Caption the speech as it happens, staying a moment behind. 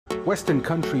Western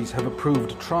countries have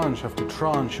approved tranche after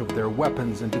tranche of their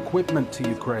weapons and equipment to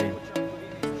Ukraine.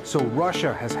 So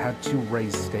Russia has had to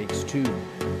raise stakes too.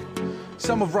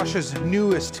 Some of Russia's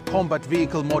newest combat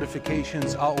vehicle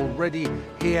modifications are already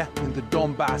here in the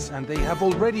Donbass, and they have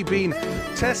already been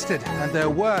tested, and their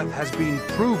worth has been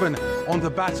proven on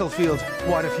the battlefield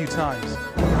quite a few times.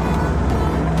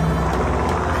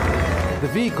 The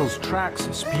vehicle's tracks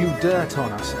spew dirt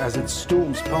on us as it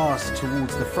storms past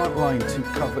towards the front line to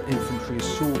cover infantry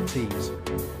assault teams.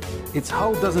 Its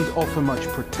hull doesn't offer much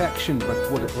protection,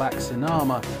 but what it lacks in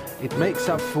armor, it makes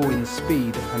up for in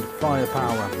speed and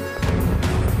firepower.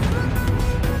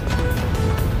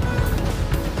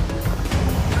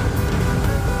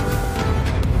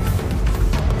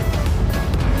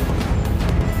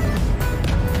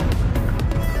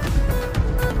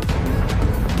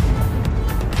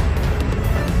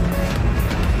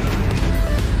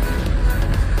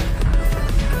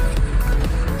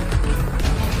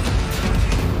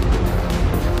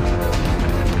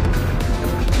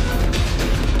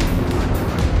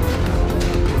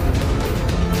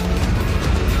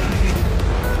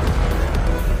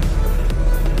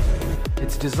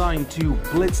 Designed to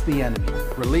blitz the enemy,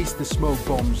 release the smoke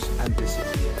bombs and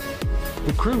disappear.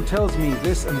 The crew tells me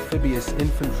this amphibious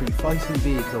infantry fighting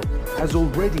vehicle has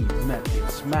already met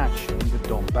its match in the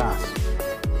Donbass.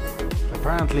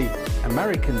 Apparently,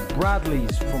 American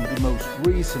Bradleys from the most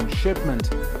recent shipment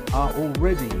are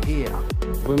already here.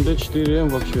 БМД-4М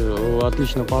вообще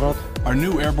отличный аппарат. Our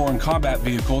new airborne combat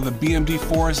vehicle, the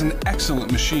BMD-4, is an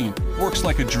excellent machine. Works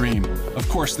like a dream. Of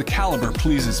course, the caliber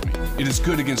pleases me. It is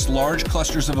good against large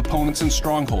clusters of opponents and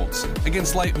strongholds,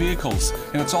 against light vehicles,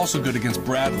 and it's also good against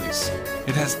Bradleys.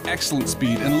 It has excellent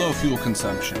speed and low fuel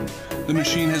consumption. The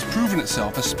machine has proven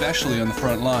itself, especially on the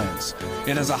front lines.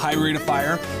 It has a high rate of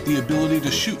fire, the ability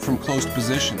to shoot from closed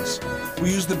positions. We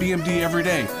use the BMD every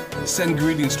day. Send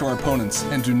greetings to our opponents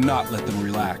and do not let them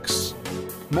relax.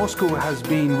 Moscow has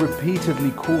been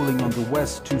repeatedly calling on the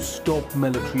West to stop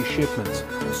military shipments,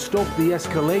 stop the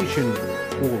escalation,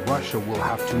 or Russia will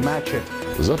have to match it.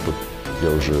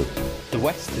 The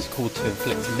West is called to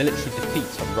inflict military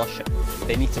defeat on Russia.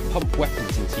 They need to pump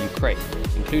weapons into Ukraine,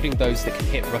 including those that can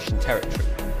hit Russian territory.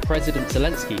 President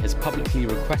Zelensky has publicly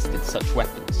requested such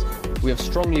weapons. We have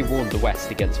strongly warned the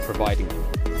West against providing them.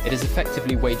 It is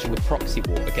effectively waging a proxy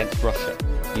war against Russia,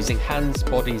 using hands,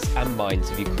 bodies and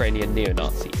minds of Ukrainian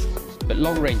neo-Nazis. But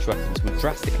long-range weapons will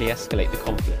drastically escalate the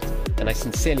conflict, and I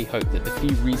sincerely hope that the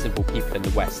few reasonable people in the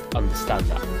West understand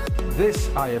that. This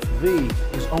IFV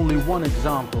is only one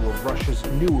example of Russia's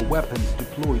newer weapons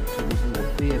deployed to the war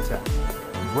theatre.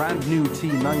 Brand new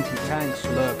T-90 tanks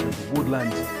lurk in the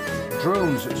woodlands.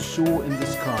 Drones soar in the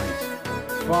skies.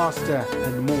 Faster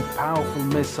and more powerful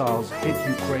missiles hit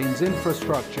Ukraine's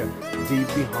infrastructure deep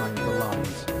behind the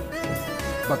lines.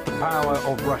 But the power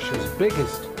of Russia's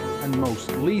biggest and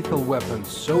most lethal weapons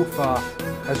so far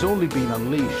has only been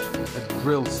unleashed at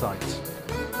drill sites.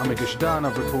 I'm Igor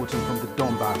reporting from the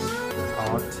Donbass,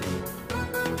 RT.